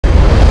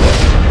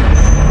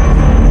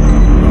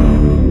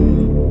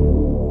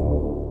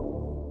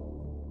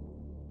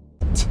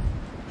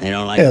They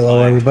don't like Hello,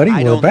 fire. everybody. I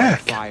We're don't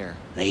back. like fire.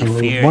 They And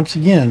we're fear once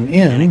again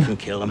and it in can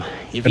kill them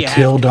if you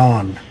Until have to.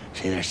 Dawn.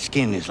 See, their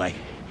skin is like,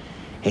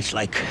 it's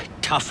like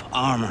tough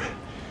armor,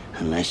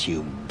 unless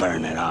you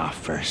burn it off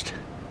first.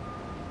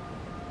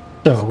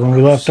 So when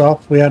we left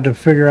off, we had to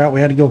figure out we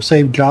had to go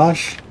save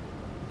Josh,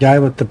 guy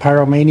with the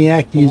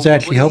pyromaniac. He's Well,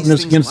 actually what are helping these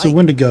us against things the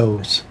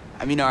Wendigos.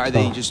 I mean, are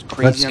they just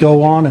crazy? Let's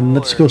go on and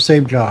let's go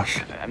save Josh.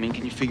 I mean,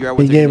 can you figure out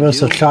what He they're gave gonna us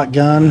do? a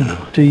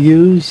shotgun to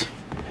use.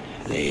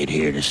 They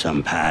adhere to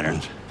some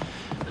patterns,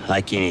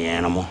 like any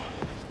animal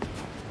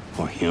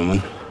or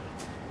human.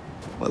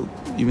 Well,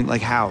 you mean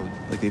like how?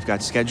 Like they've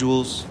got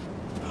schedules?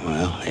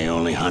 Well, they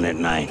only hunt at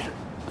night.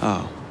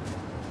 Oh.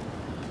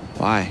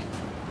 Why?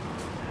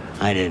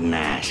 I didn't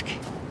ask.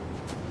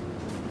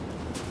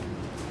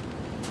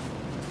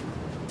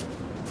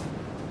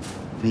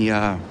 Any,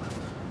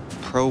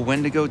 pro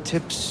Wendigo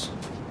tips?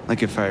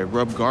 Like if I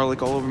rub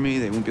garlic all over me,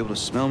 they won't be able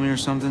to smell me or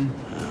something?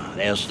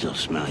 They'll still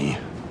smell you.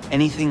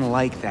 Anything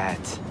like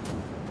that?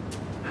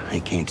 They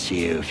can't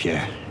see you if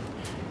you're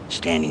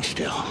standing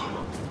still.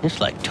 Just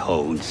like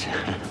toads.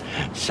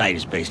 Sight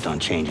is based on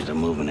changes of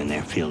movement in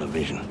their field of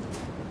vision.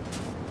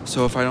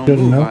 So if I don't Good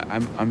move, enough.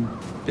 I'm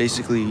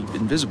basically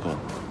invisible.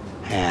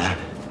 Yeah.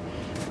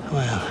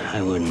 Well,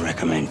 I wouldn't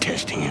recommend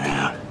testing it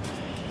out.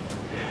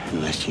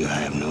 Unless you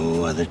have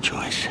no other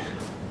choice.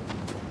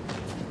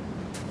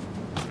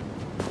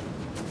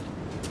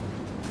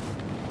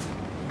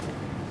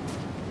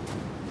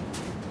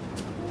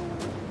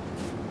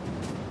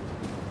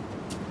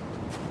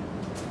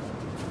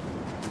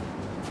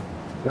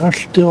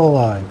 Josh still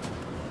alive.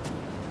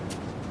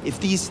 If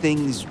these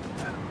things,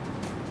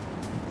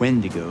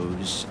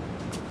 Wendigos,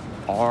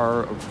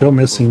 are Still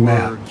missing or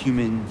Matt.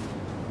 human,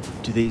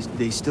 do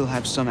they still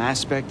have some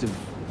aspect of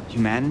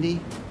humanity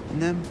in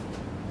them?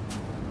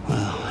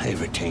 Well, they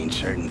retain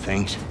certain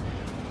things.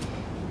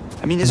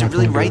 I mean, is it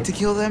really Nothing right good. to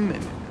kill them?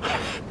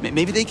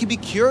 Maybe they can be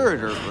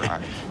cured, or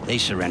They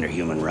surrender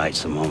human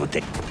rights the moment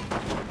they...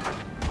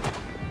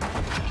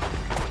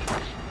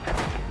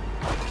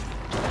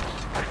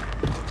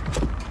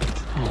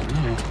 oh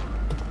no!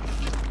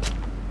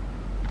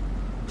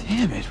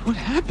 Damn it! What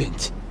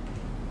happened?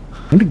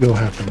 Wendigo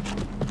happened.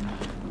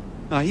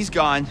 Oh, he's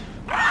gone.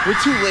 We're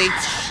too late.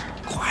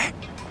 Quiet.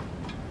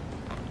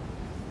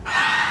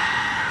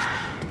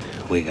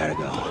 We gotta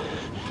go.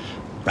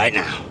 Right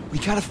now. We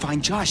gotta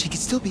find Josh. He could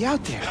still be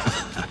out there.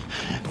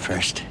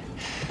 First,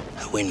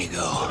 the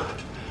Wendigo.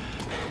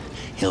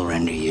 He'll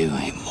render you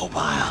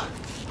immobile.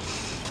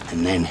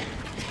 And then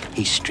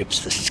he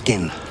strips the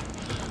skin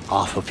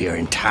off of your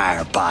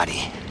entire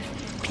body,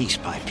 piece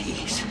by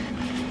piece.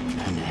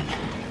 And then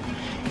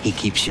he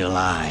keeps you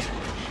alive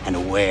and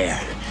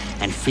aware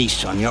and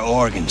feasts on your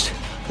organs,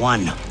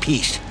 one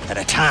piece at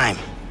a time.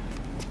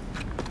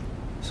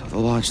 So the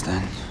launch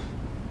then.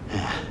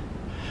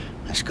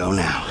 Let's go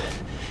now.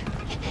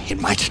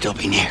 It might still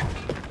be near.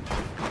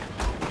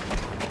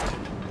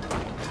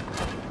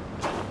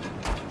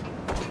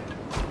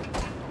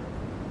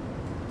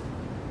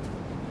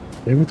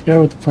 Stay with the guy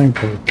with the flame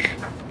torch.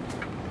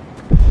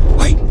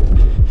 Wait.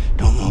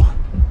 Don't move.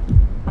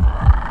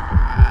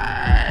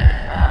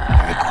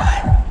 Very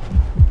quiet.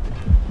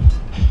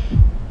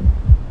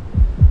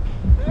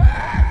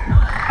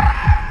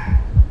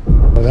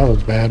 Oh, that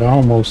was bad. I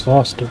almost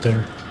lost it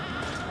there.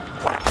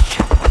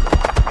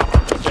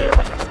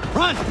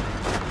 Run!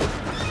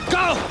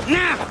 Go!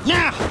 Now!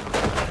 Now!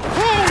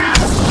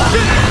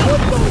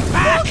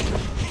 Back!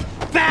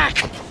 Back!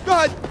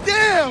 God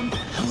damn!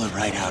 And we're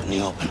right out in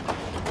the open.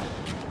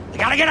 We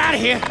gotta get out of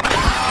here!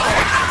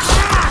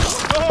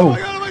 Oh my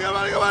god! Oh my god! Oh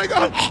my god! Oh my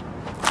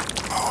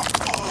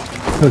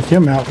god! Took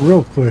him out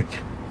real quick.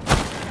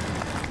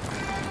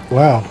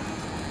 Wow.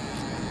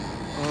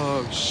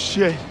 Oh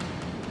shit!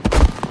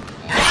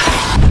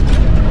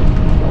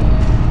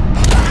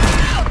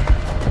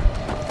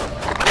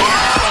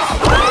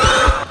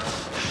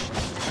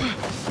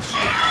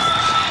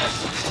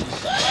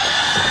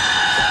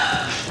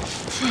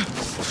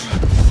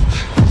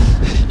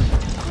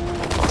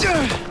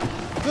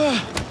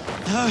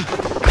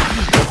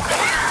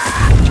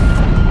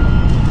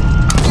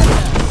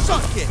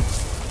 Suck it!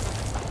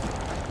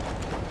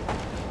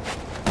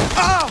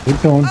 Keep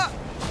going.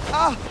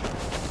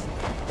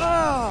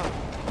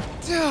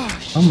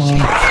 Come on.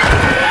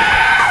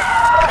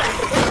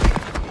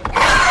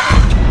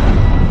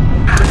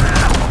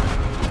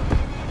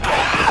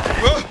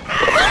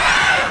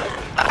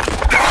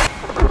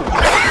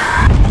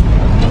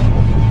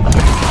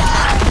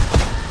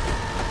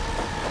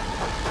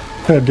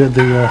 Did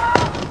the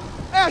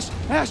Ash!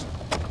 Ash!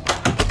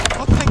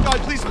 Oh, thank God,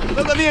 please,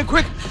 let me in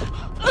quick!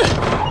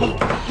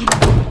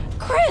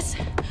 Chris!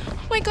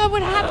 Oh my god,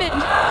 what happened? We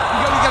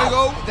gotta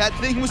go. That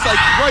thing was like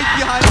right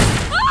behind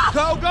us.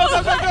 Go, go,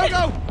 go, go, go,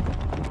 go!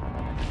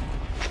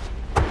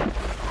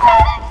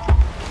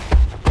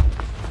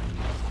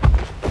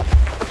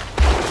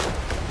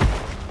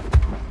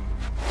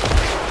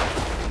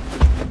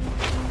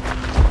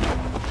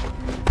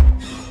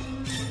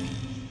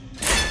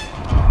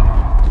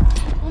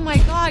 Oh my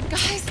god,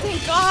 guys,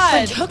 thank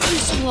God! What took you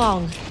so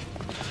long?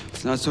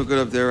 It's not so good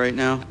up there right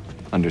now.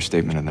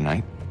 Understatement of the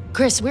night.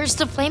 Chris, where's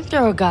the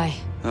flamethrower guy?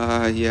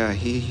 Yeah,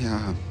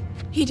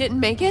 He didn't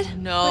make it?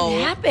 No.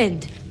 What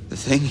happened? the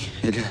thing,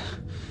 it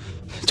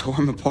tore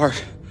him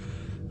apart.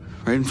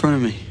 Right in front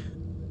of me.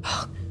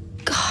 Oh,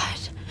 God.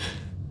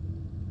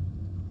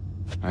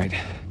 All right.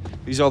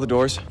 These all the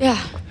doors? Yeah.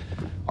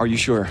 Are you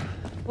sure?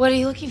 What are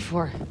you looking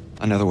for?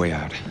 Another way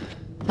out.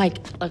 Mike,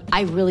 look,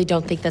 I really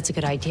don't think that's a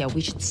good idea.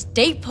 We should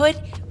stay put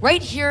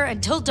right here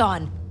until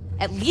dawn.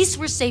 At least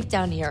we're safe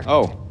down here.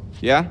 Oh,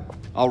 yeah?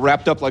 All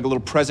wrapped up like a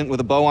little present with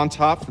a bow on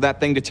top for that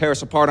thing to tear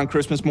us apart on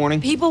Christmas morning?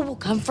 People will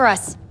come for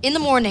us in the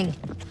morning.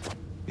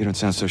 You don't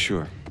sound so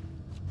sure.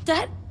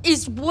 That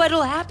is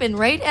what'll happen,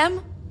 right,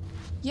 Em?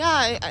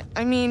 Yeah,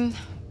 I mean,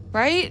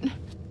 right?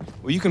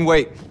 Well, you can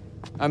wait.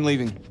 I'm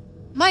leaving.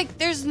 Mike,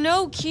 there's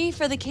no key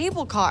for the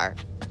cable car.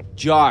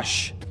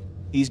 Josh.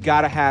 He's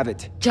gotta have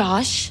it.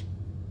 Josh?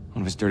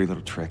 One of his dirty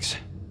little tricks.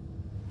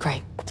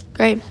 Great.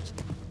 Great.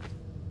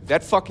 If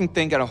that fucking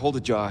thing got a hold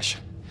of Josh,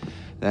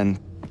 then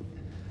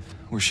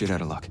we're shit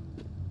out of luck.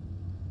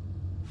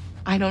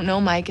 I don't know,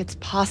 Mike. It's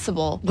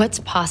possible. What's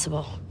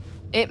possible?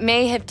 It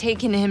may have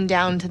taken him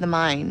down to the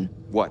mine.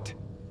 What?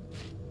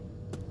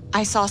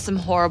 I saw some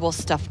horrible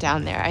stuff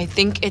down there. I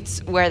think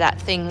it's where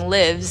that thing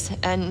lives,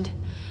 and...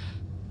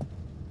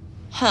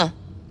 Huh.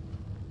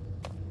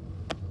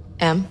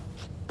 Em?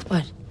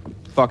 What?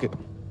 Fuck it.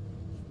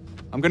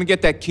 I'm gonna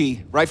get that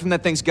key right from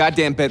that thing's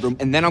goddamn bedroom,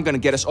 and then I'm gonna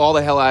get us all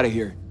the hell out of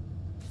here.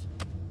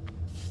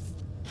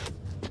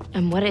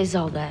 And what is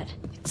all that?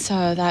 It's,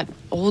 that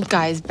old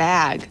guy's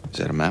bag. Is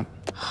that a map?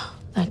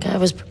 That guy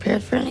was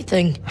prepared for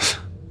anything.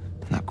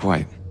 Not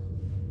quite.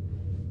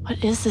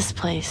 What is this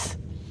place?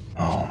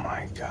 Oh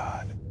my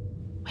God.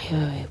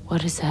 Wait.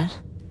 What is that?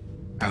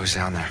 I was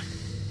down there.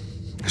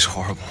 It was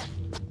horrible.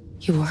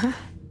 You were?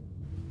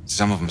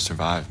 Some of them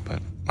survived,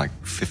 but like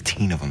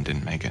 15 of them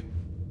didn't make it.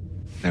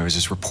 There was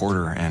this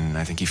reporter, and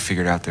I think he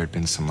figured out there'd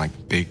been some like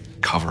big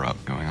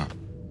cover-up going on.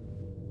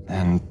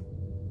 And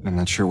I'm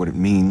not sure what it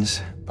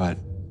means, but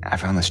I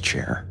found this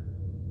chair.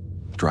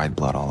 Dried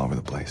blood all over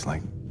the place,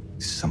 like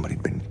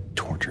somebody'd been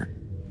tortured.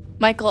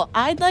 Michael,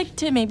 I'd like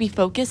to maybe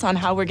focus on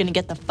how we're gonna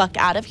get the fuck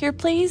out of here,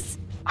 please.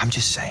 I'm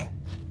just saying,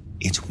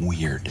 it's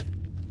weird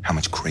how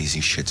much crazy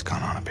shit's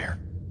gone on up here.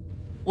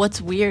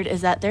 What's weird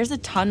is that there's a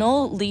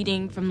tunnel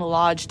leading from the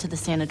lodge to the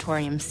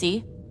sanatorium,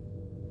 see?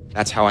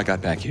 That's how I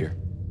got back here.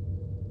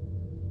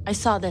 I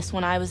saw this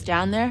when I was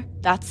down there.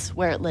 That's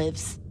where it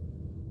lives.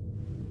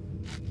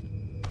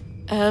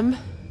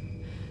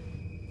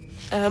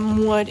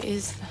 What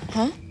is...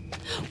 Huh?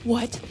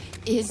 What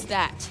is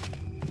that?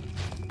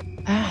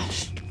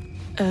 Ash.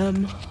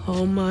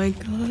 Oh my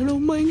god, oh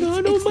my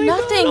god, It's oh my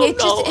nothing. god. It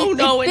just it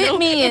bit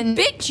me It and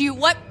bit you?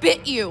 What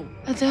bit you?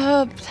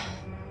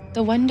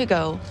 The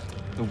Wendigo.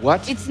 The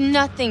what? It's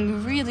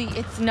nothing, really.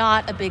 It's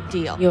not a big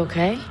deal. You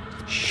okay?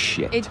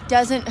 Shit. It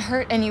doesn't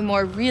hurt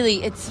anymore,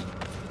 really.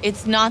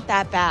 It's not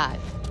that bad.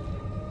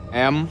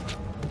 Em,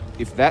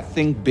 if that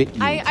thing bit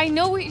you... I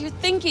know what you're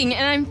thinking,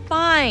 and I'm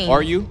fine.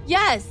 Are you?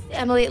 Yes.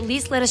 Emily, at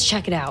least let us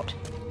check it out.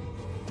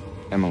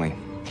 Emily,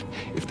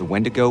 if the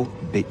Wendigo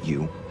bit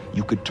you,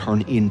 you could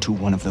turn into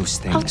one of those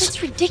things. Oh,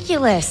 that's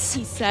ridiculous.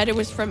 He said it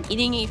was from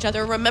eating each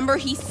other. Remember,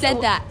 he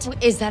said that.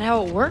 Is that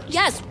how it works?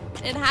 Yes,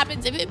 it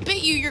happens. If it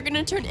bit you, you're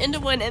gonna turn into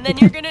one, and then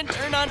you're gonna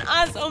turn on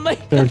us. Oh my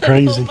They're god.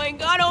 crazy. Oh my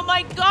god, oh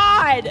my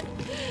god.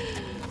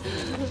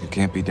 You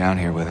can't be down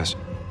here with us.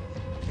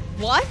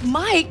 What?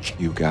 Mike!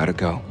 You gotta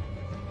go.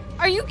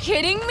 Are you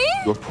kidding me?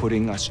 You're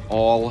putting us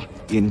all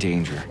in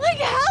danger. Like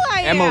hell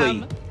I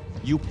Emily, am.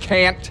 you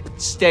can't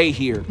stay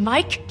here.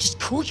 Mike,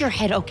 just cool your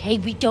head, okay?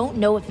 We don't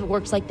know if it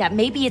works like that.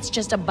 Maybe it's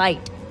just a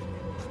bite.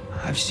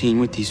 I've seen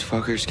what these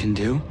fuckers can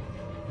do,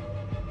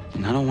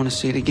 and I don't want to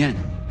see it again.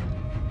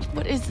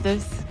 What is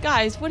this?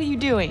 Guys, what are you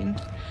doing?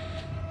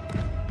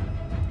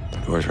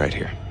 Door's right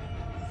here.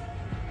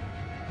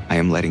 I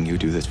am letting you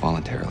do this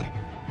voluntarily.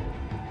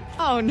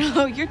 Oh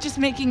no, you're just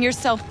making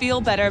yourself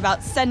feel better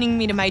about sending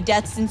me to my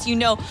death since you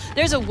know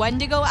there's a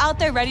Wendigo out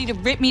there ready to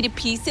rip me to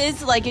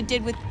pieces like it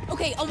did with...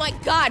 Okay, oh my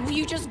god, will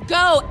you just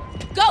go?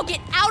 Go, get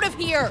out of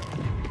here.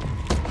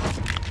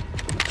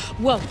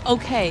 Whoa,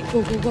 okay.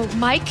 Go.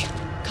 Mike,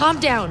 calm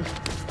down.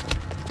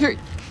 You're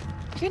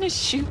gonna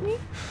shoot me?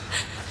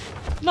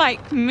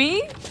 Like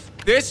me?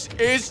 This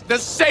is the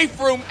safe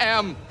room,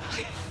 Em.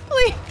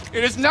 Please,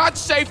 It is not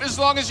safe as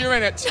long as you're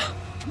in it.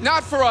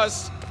 Not for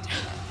us.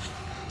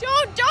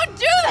 don't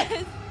do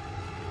this!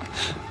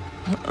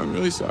 I'm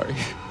really sorry.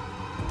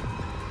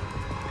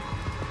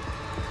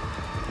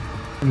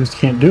 I just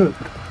can't do it.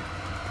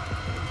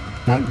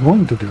 Not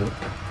going to do it.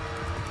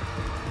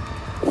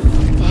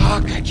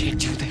 Fuck, I can't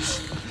do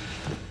this.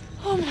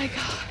 Oh my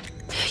god.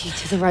 You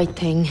did the right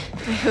thing.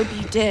 I hope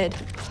you did.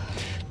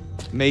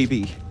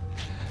 Maybe.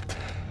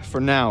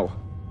 For now.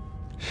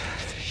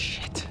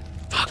 Shit.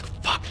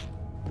 Fuck.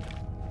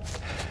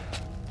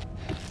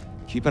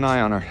 Keep an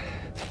eye on her.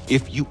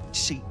 If you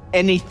see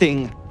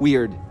anything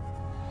weird,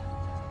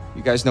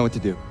 you guys know what to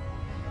do.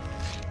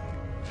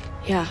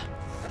 Yeah.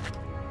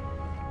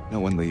 No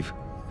one leave.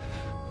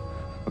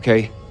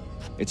 Okay?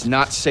 It's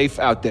not safe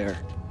out there.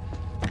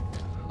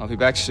 I'll be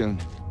back soon.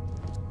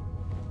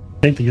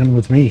 Take the gun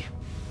with me.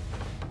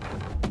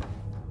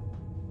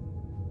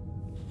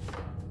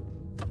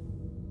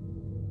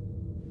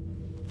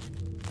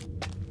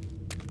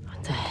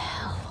 What the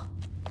hell?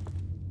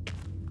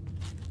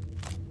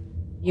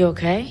 You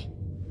okay?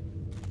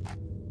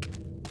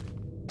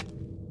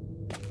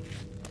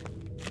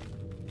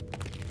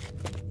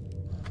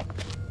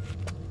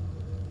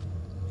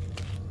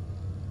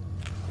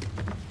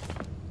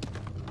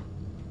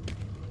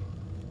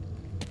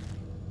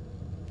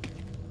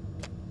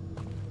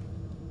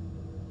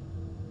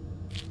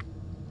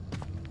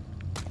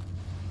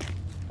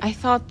 I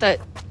thought that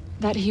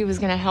he was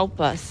gonna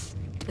help us.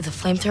 With a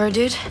flamethrower,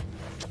 dude?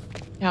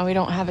 Now we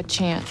don't have a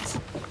chance.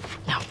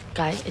 No,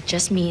 guys, it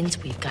just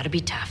means we've got to be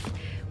tough.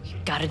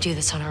 We've got to do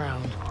this on our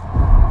own.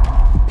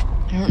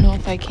 I don't know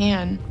if I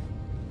can.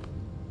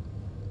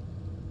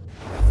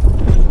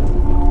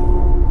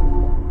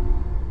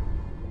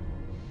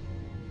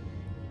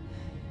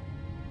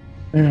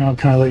 And I'll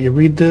kind of let you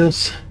read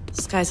this.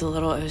 This guy's a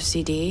little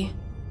OCD.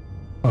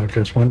 Oh, it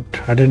just went.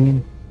 I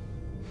didn't.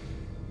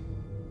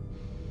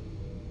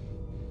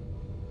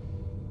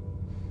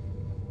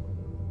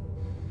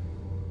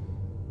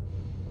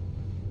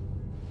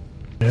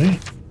 Okay.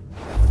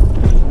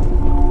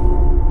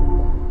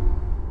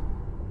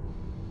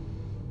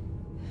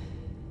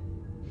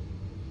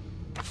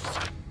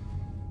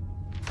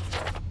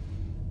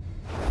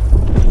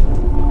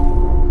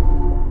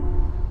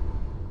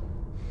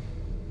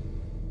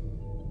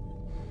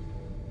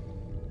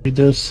 Read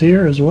this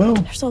here as well.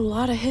 There's a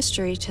lot of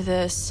history to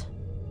this.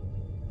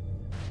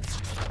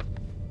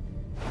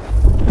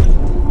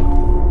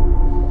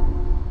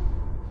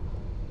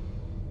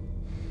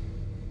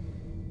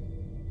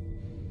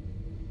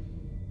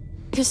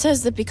 It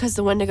says that because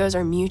the Wendigos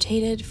are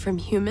mutated from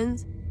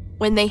humans,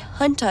 when they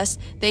hunt us,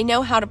 they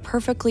know how to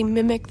perfectly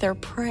mimic their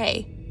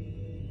prey.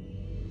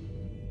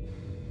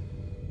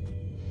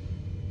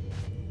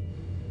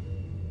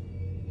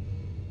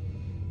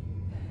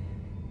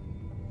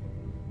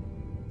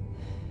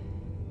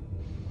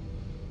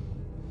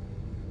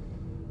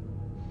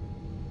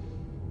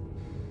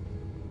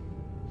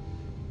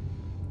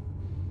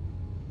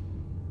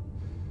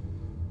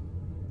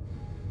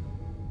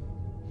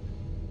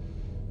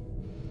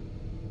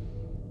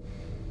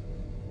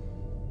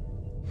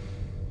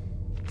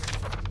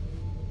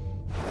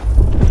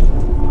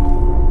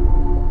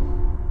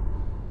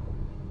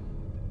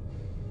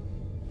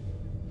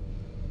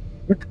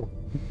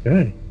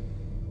 Okay.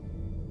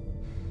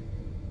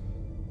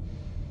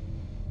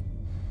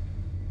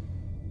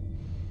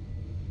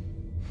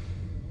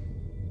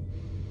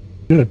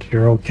 Good.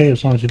 You're okay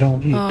as long as you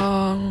don't eat.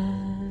 Oh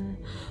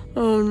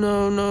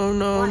no, no,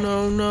 no,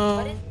 no,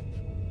 no.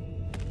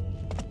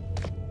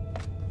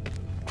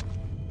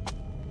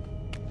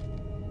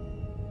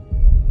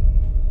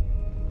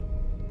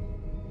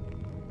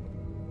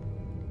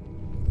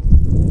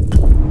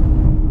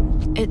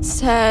 It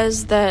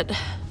says that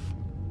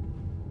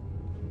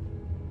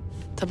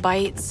the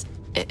bites,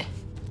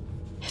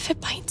 if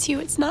it bites you,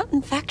 it's not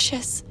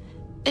infectious.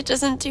 It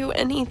doesn't do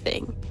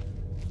anything.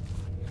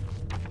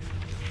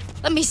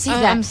 Let me see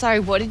that. I'm sorry,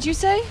 what did you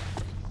say?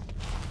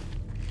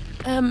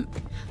 It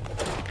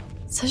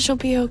says you'll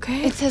be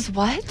okay. It says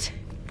what?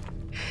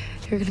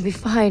 You're gonna be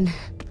fine.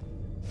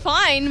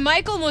 Fine,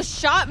 Mike almost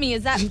shot me,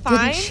 is that He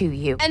fine? didn't shoot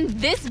you. And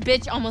this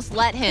bitch almost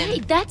let him. Hey,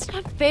 that's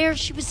not fair.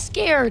 She was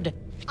scared.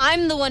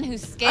 I'm the one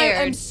who's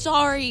scared. I'm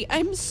sorry.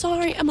 I'm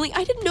sorry, Emily.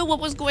 I didn't know what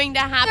was going to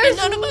happen. There's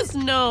None of us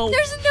know.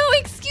 There's no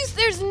excuse.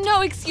 There's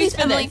no excuse Please,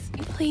 for Emily,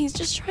 this. please,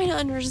 just try to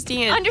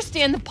understand.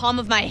 Understand the palm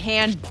of my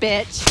hand,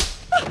 bitch.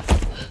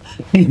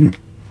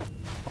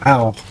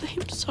 Wow.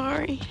 I'm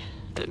sorry.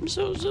 I'm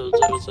so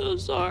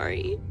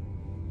sorry.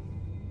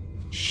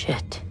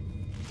 Shit.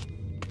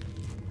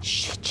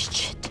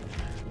 Shit.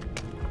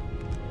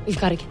 We've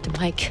got to get to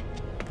Mike.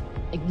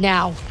 Like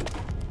now.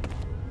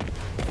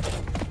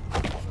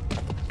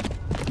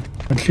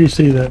 When she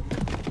see that,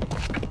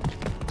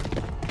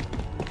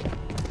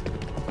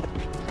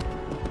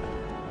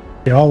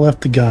 they all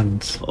left the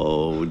guns.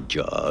 Oh,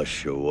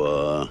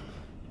 Joshua,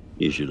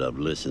 you should have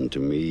listened to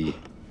me.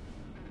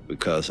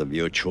 Because of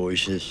your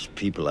choices,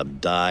 people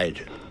have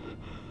died.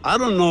 I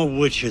don't know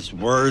which is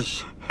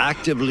worse,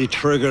 actively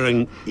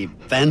triggering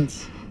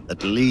events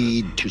that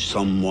lead to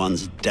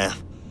someone's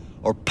death,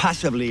 or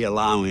passively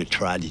allowing a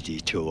tragedy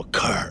to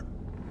occur.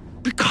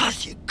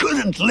 Because you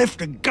couldn't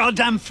lift a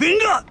goddamn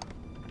finger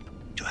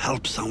to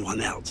help someone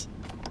else.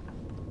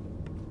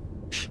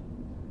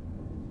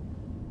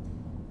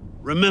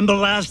 Remember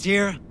last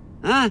year,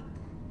 huh?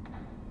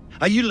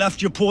 How you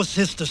left your poor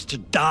sisters to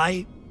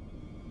die?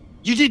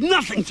 You did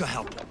nothing to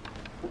help them.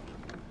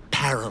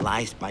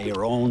 Paralyzed by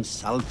your own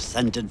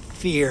self-centered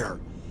fear,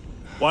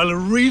 while a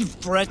real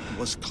threat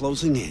was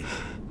closing in.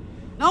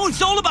 Now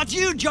it's all about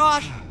you,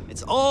 Josh.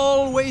 It's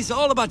always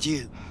all about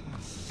you.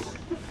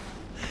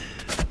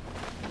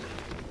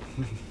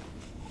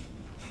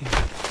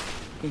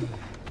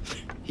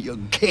 Your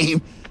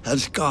game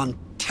has gone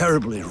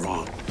terribly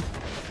wrong.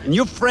 And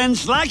your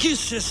friends, like your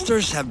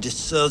sisters, have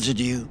deserted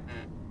you.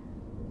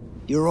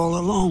 You're all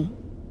alone.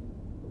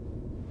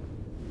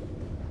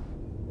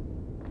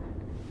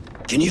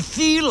 Can you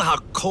feel how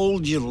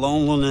cold your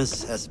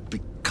loneliness has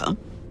become?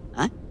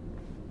 Huh?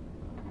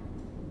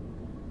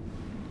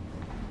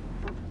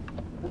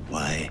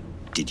 Why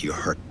did you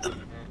hurt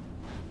them?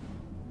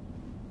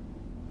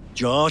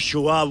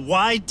 Joshua,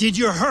 why did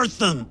you hurt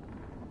them?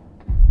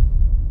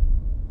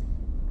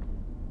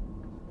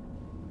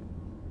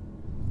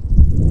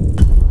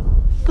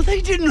 But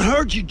they didn't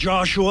hurt you,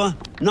 Joshua.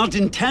 Not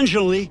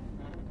intentionally.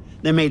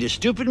 They made a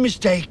stupid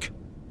mistake,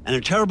 and a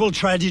terrible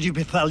tragedy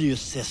befell your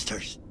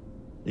sisters.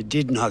 They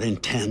did not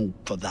intend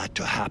for that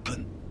to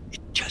happen. It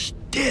just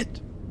did.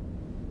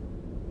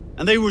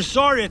 And they were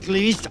sorry, at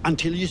least,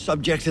 until you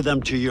subjected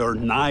them to your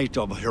night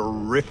of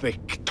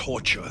horrific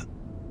torture.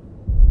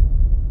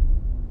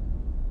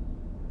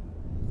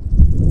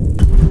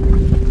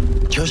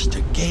 Just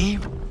a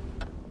game?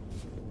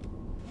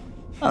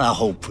 Well, I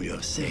hope for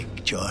your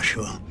sake,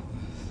 Joshua,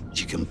 that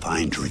you can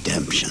find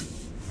redemption.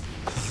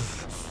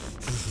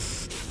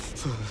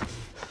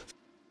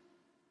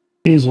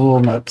 He's a little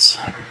nuts.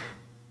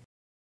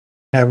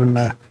 Having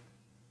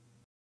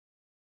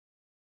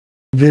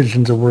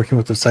visions of working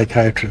with a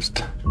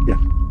psychiatrist. Yeah.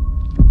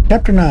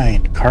 Chapter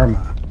 9,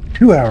 Karma.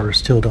 2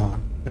 hours till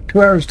dawn.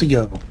 2 hours to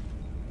go.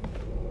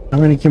 How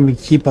many can we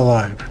keep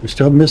alive? We're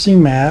still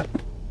missing Matt.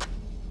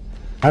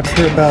 Not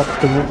sure about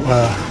the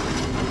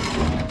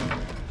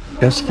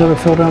Jessica that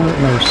fell down.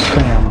 No,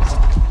 Sam.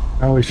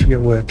 I always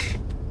forget which.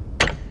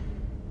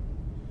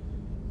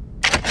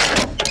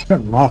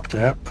 Couldn't lock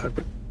that, but.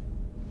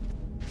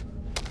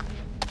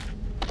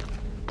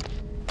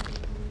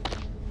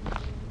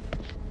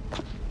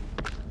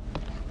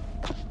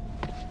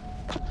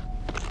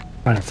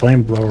 Find a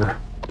flame blower.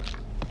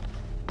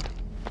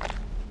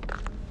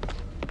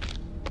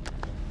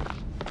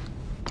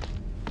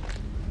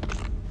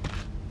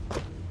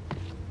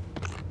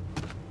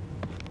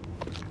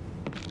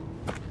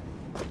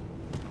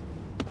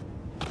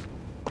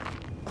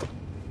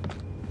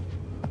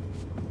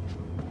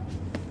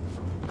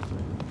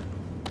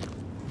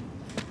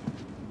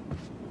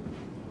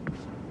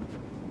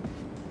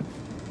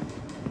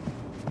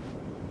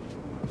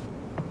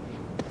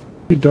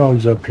 Two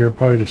dogs up here,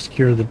 probably to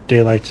scare the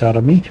daylights out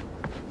of me.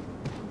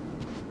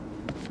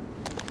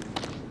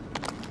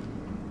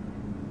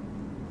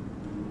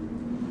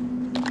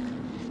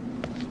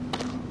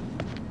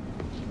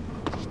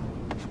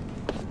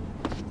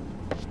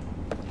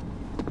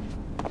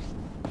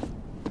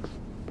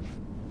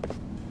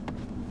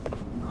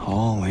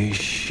 Holy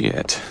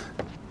shit.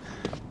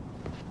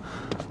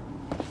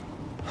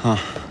 Huh.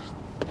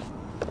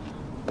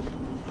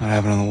 What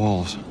happened to the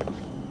wolves?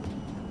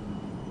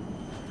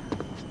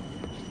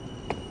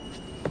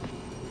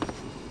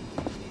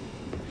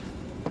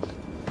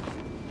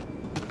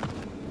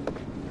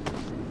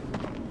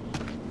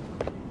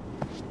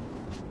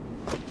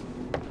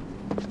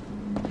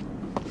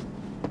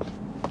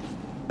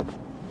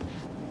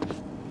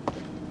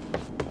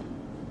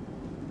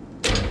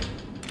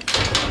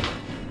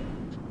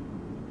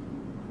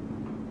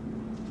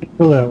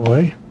 Go that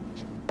way.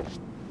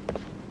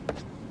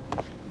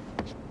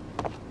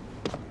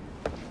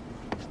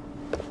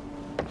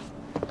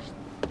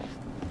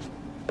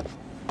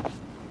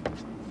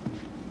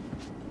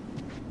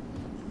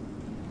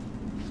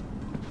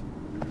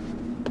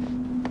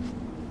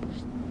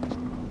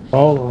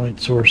 Follow the light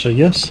source, I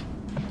guess.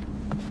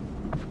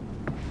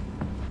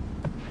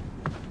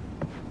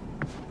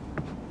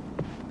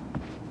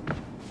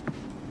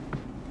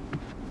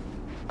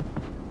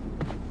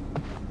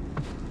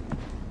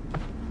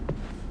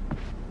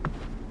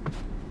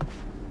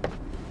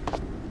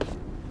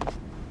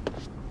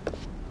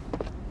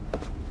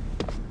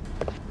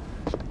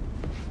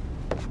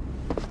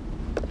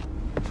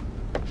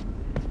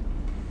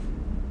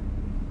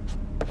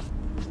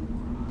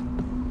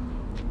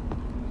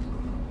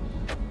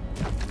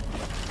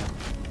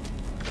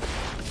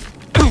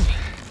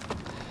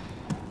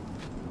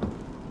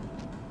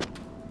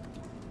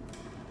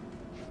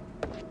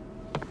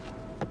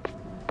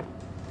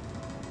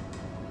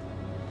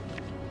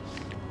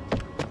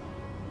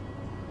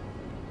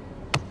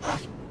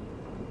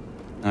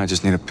 I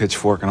just need a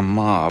pitchfork and a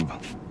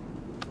mob.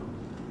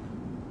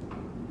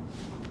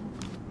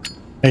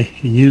 Hey,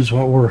 use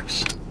what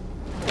works.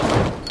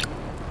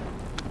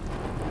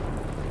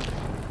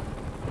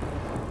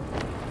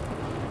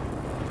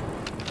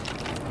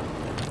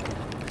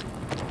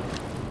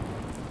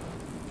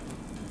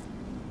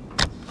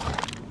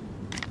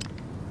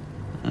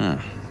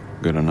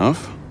 Good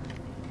enough.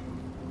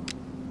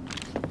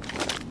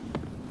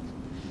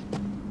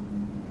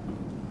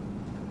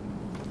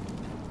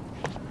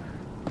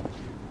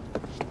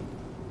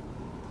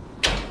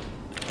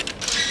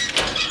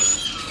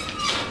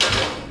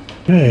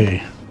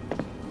 Okay.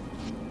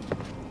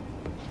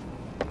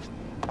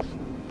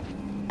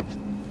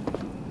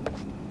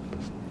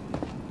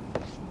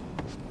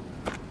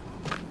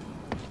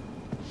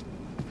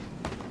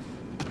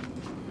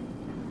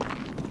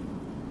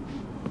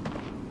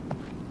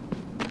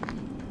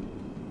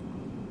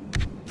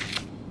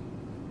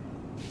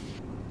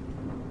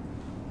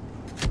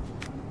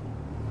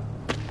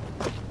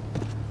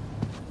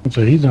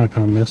 So he's not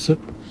going to miss it.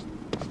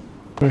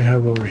 What do we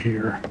have over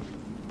here?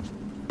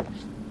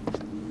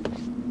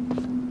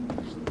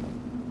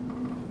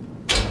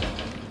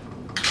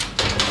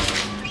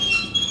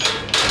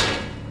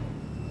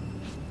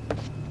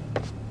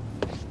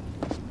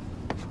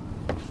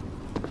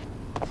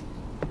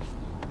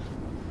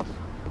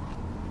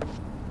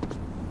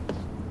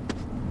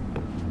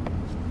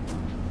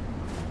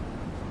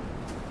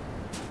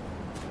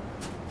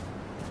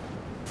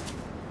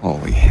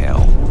 Holy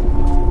hell.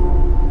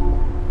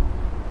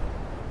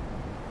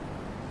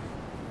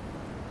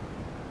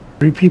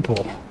 Three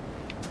people.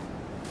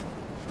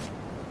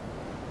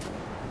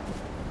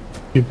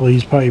 People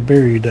he's probably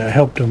buried that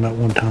helped him at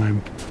one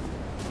time.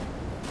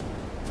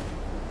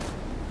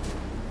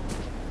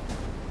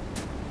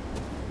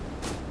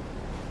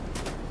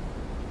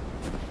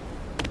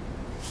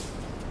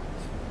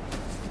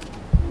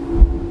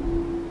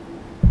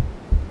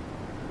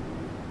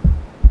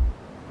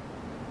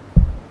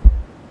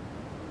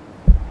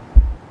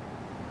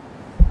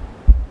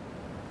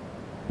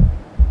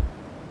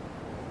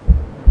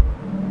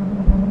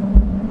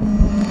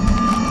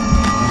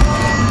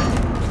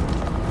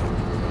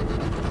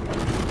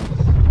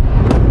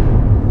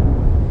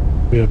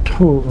 We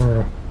have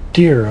a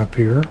deer up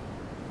here.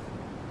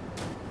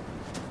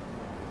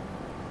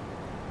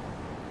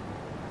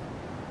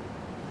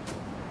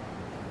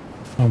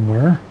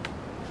 Somewhere.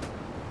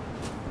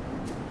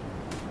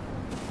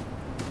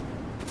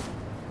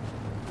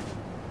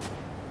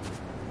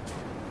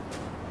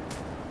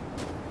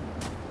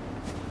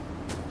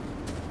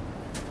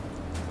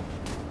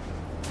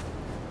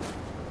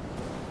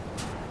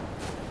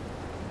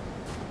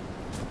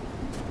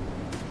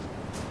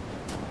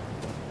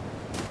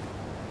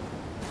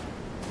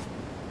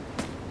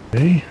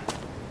 Okay.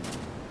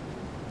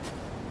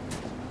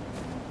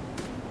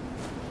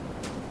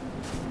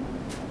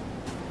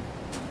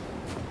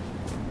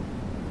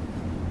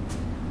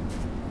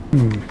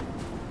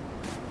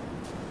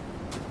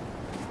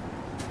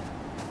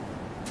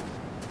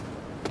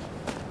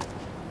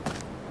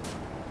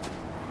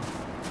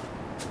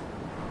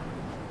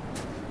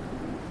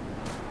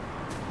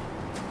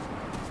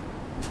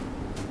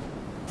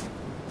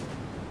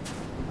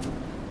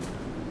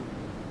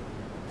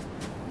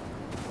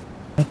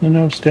 Nothing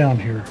else down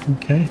here.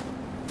 Okay.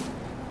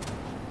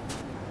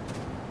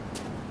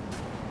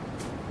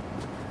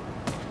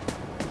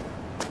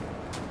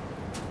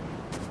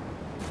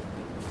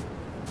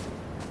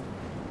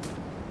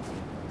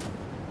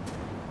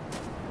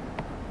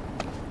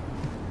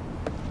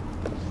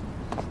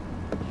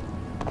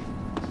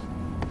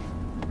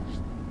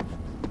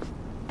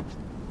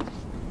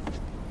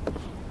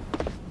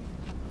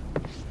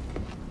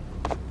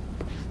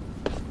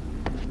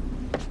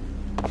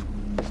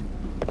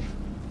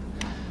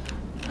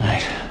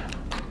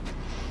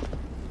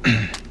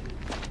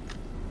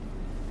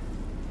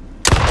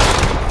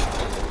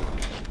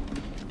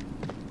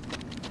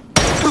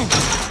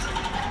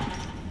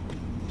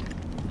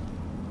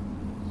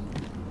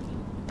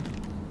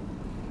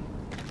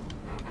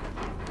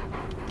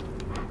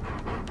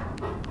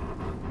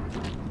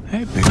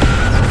 Hey, big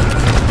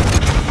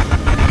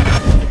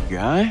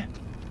guy.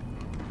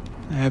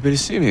 Happy to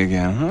see me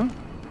again, huh?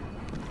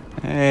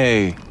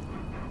 Hey.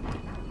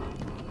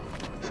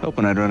 Was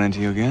hoping I'd run into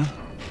you again.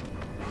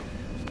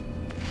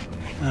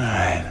 All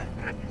right.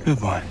 Good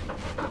boy.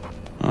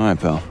 All right,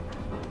 pal.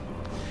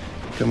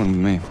 Coming with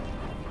me.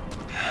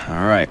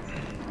 All right.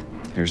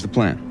 Here's the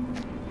plan.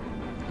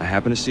 I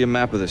happen to see a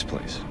map of this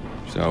place,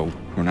 so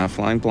we're not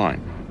flying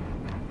blind.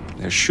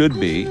 There should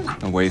be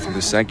a way through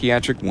the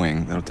psychiatric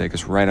wing that'll take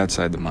us right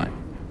outside the mine.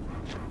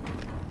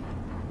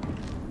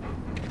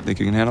 Think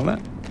you can handle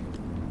that?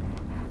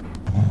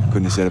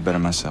 Couldn't have said it better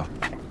myself.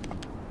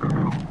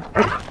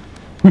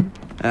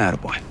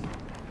 Attaboy.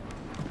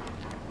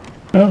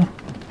 Well,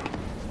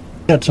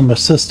 got some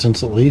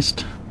assistance at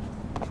least.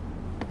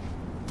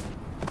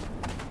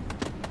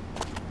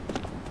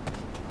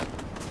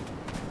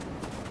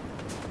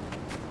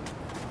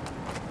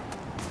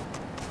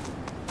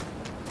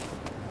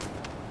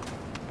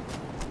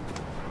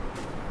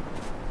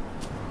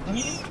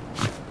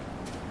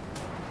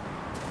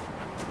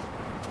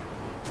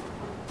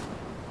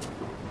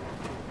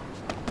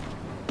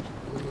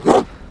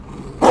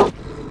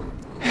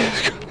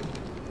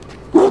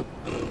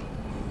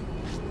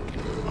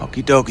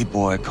 Okie dokie,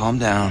 boy, calm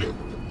down.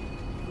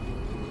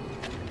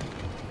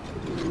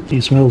 He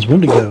smells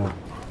Wendigo.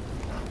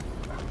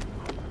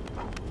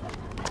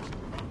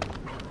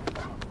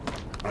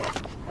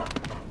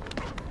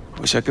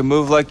 Wish I could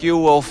move like you,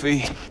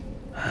 Wolfie.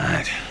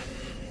 Alright.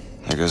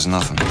 There goes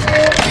nothing.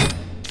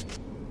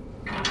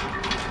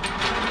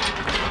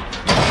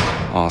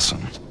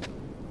 Awesome.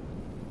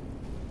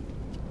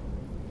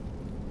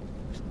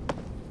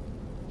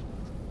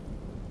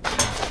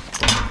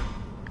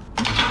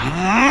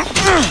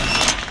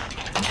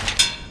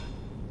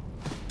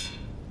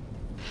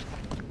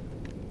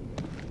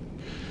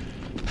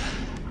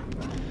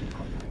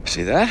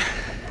 See that?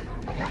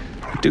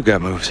 You do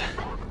got moves.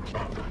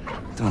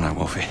 Don't I,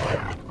 Wolfie?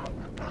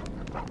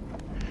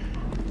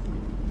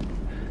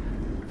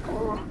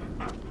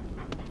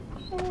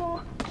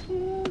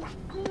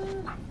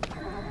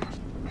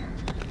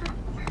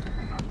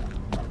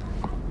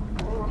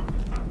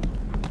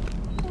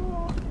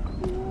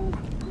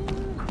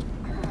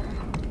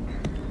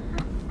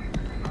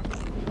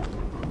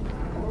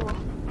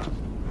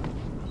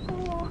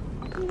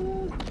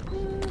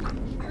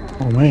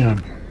 Oh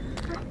man.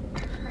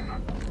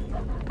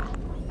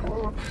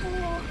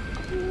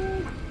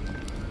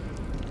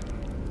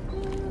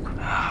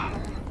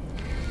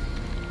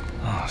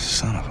 Oh,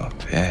 son of a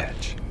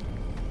bitch.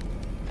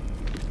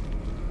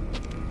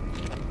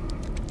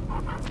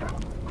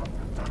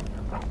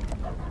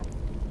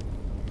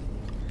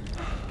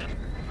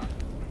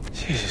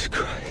 Jesus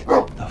Christ.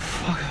 What the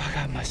fuck have I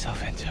got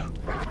myself into?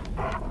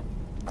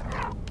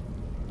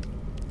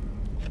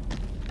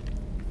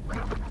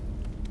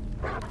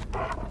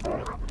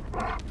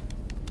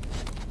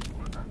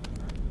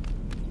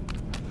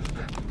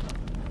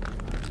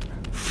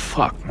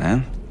 Fuck,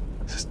 man.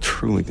 This is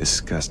truly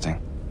disgusting.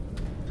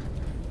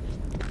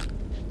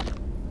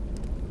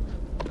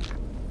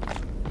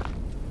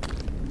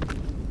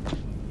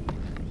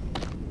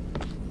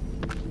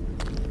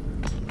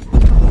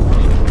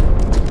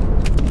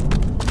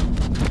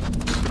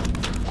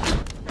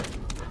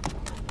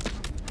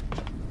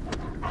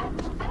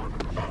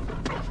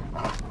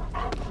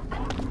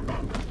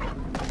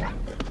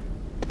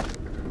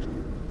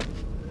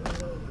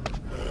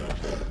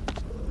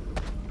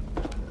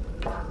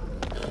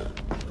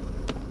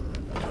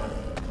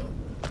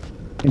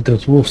 I think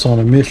those wolves on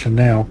a mission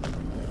now.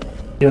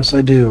 Yes,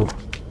 I do.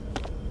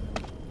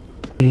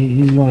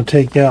 He's going to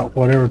take out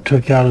whatever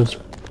took out his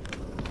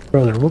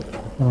brother. Whoop.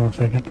 Hold on a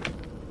second.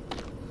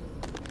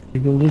 You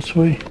go this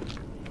way?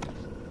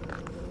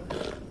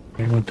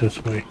 He went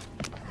this way.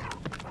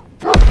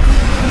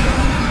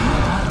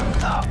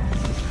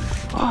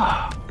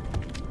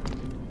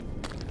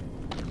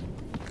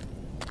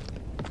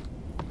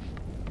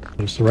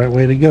 It's the right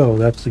way to go,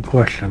 that's the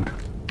question.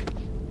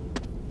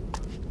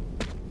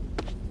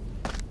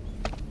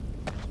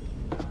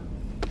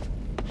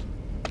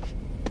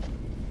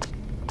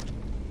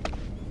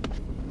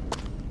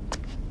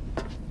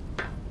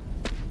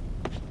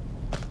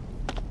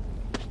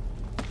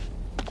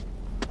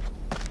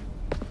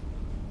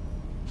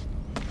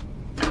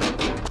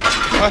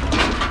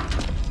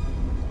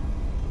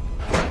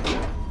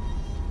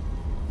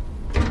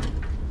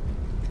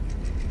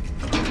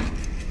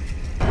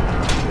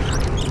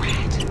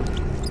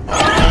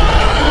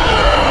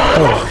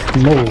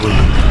 Moly.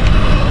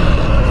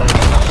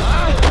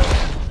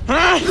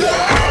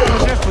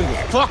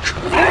 Fuck!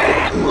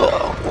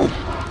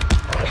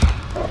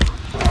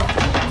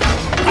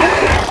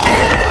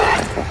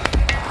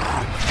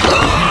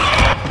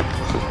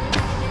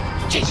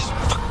 Jesus,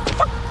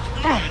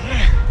 fuck.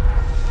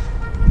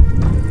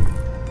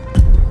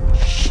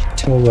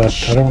 Well,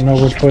 left. I don't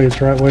know which way is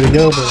the right way to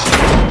go, but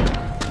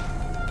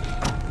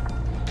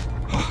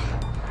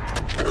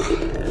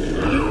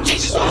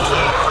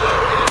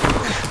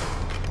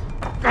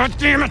God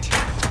damn it!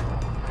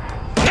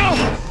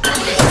 No!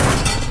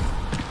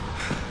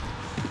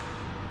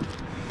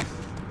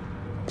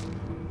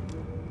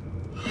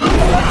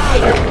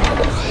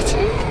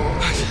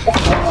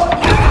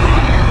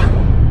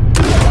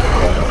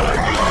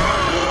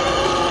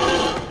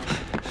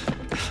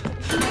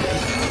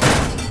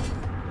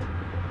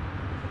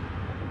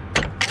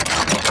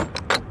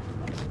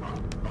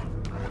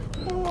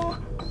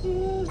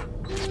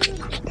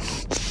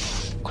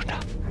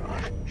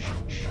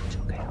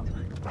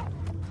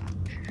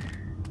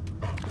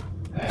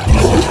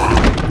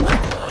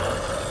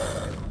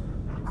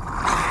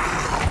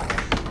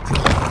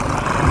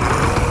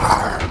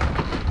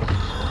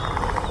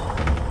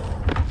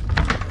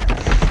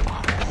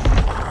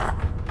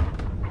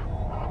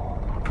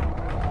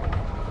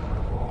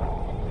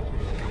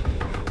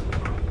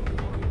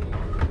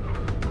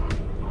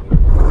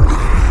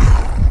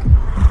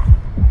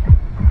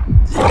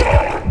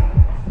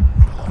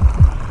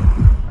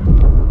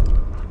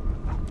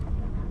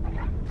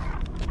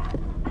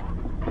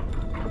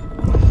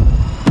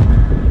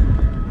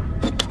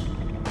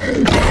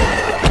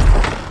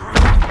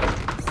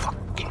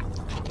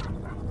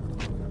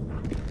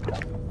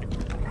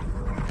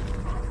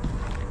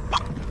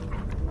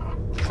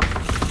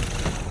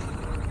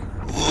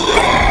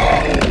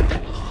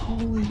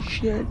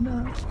 Shit,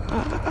 no.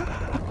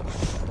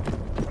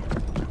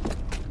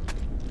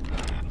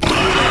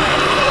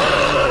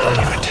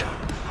 Damn it.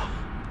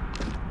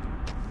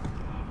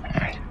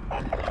 Alright.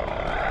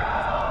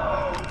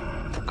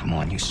 Come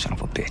on, you son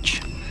of a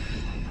bitch.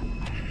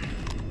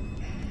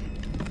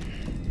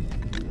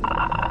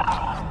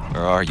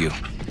 Where are you?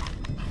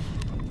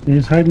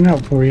 he's hiding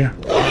out for you.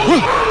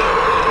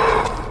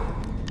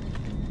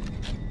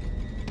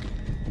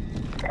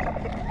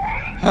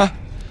 Huh?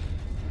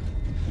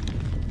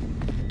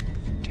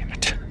 Damn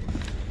it.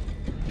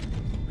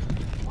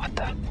 What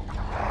the?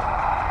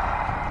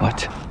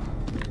 What?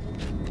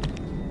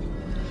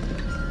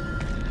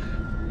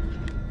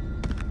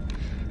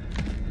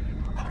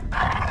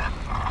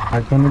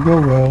 Not gonna go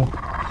well.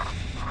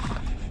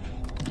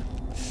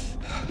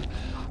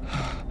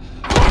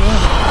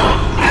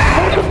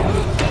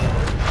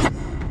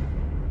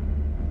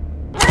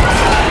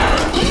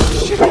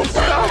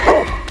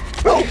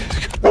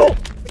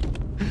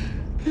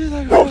 This is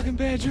like a fucking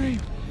bad dream.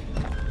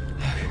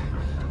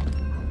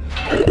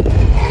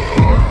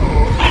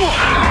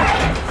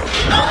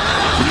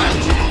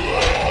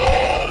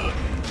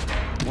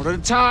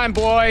 of time,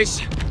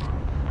 boys.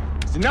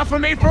 It's enough for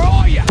me for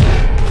all ya.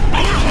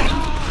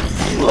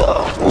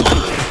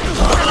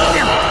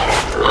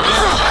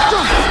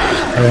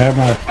 I have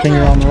my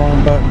finger on the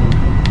wrong button.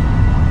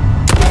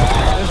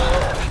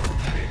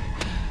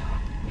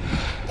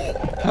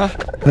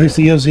 At least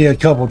he gives you a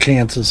couple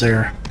chances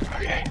there.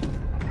 Okay.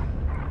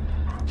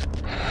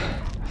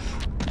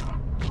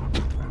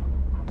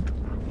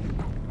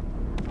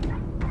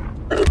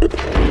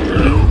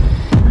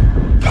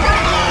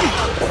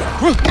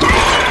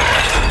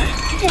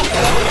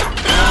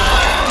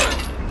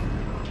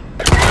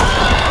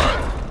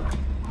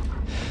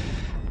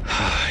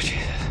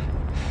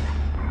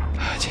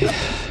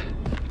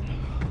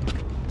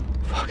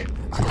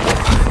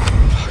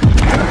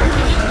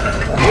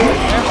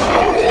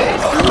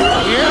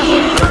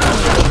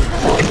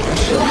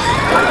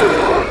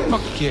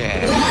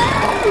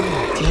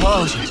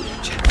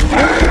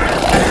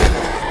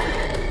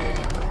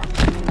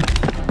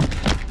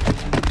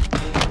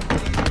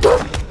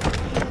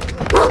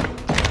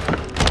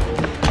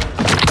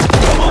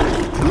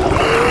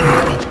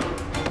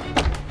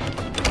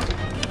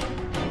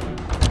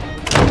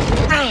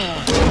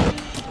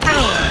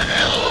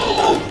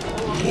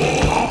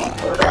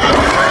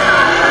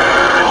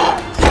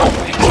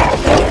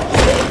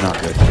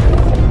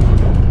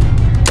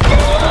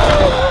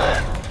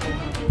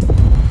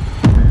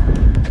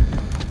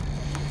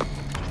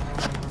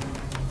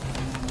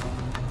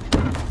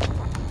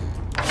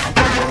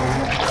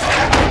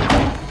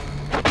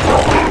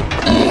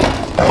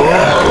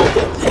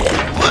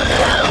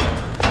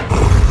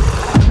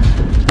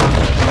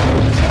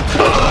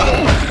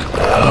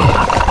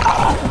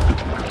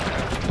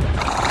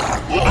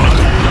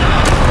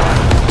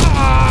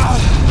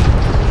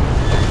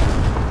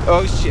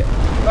 Oh shit.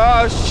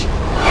 Oh shit.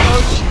 Oh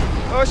shit.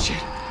 Oh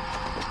shit.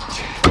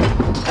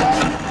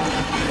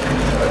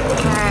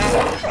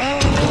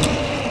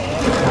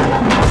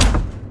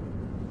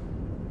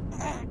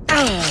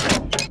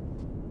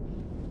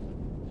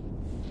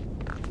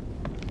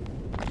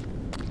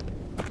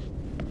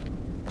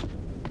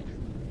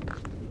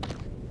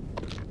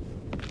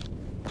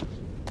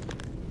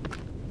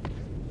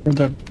 Where'd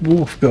that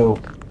wolf go?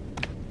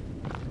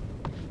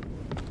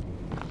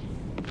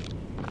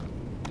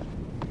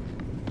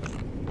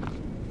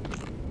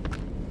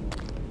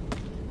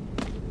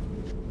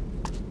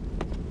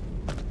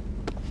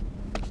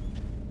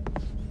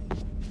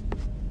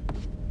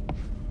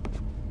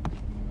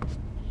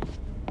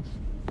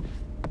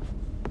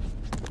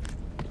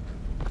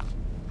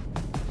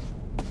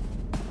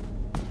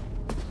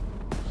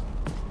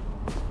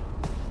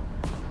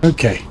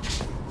 Okay,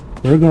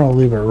 we're going to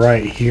leave it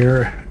right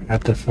here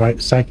at the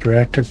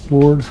psychiatric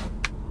ward.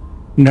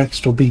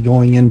 Next we'll be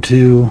going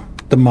into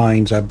the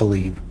mines, I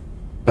believe.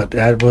 But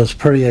that was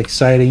pretty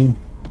exciting.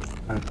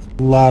 A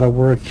lot of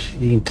work.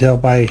 You can tell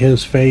by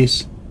his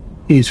face.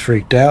 He's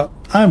freaked out.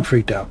 I'm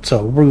freaked out.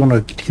 So we're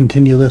going to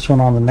continue this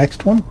one on the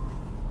next one.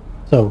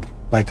 So,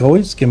 like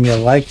always, give me a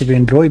like if you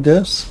enjoyed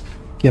this.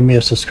 Give me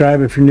a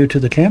subscribe if you're new to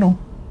the channel.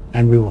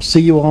 And we will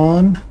see you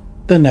on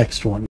the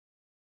next one.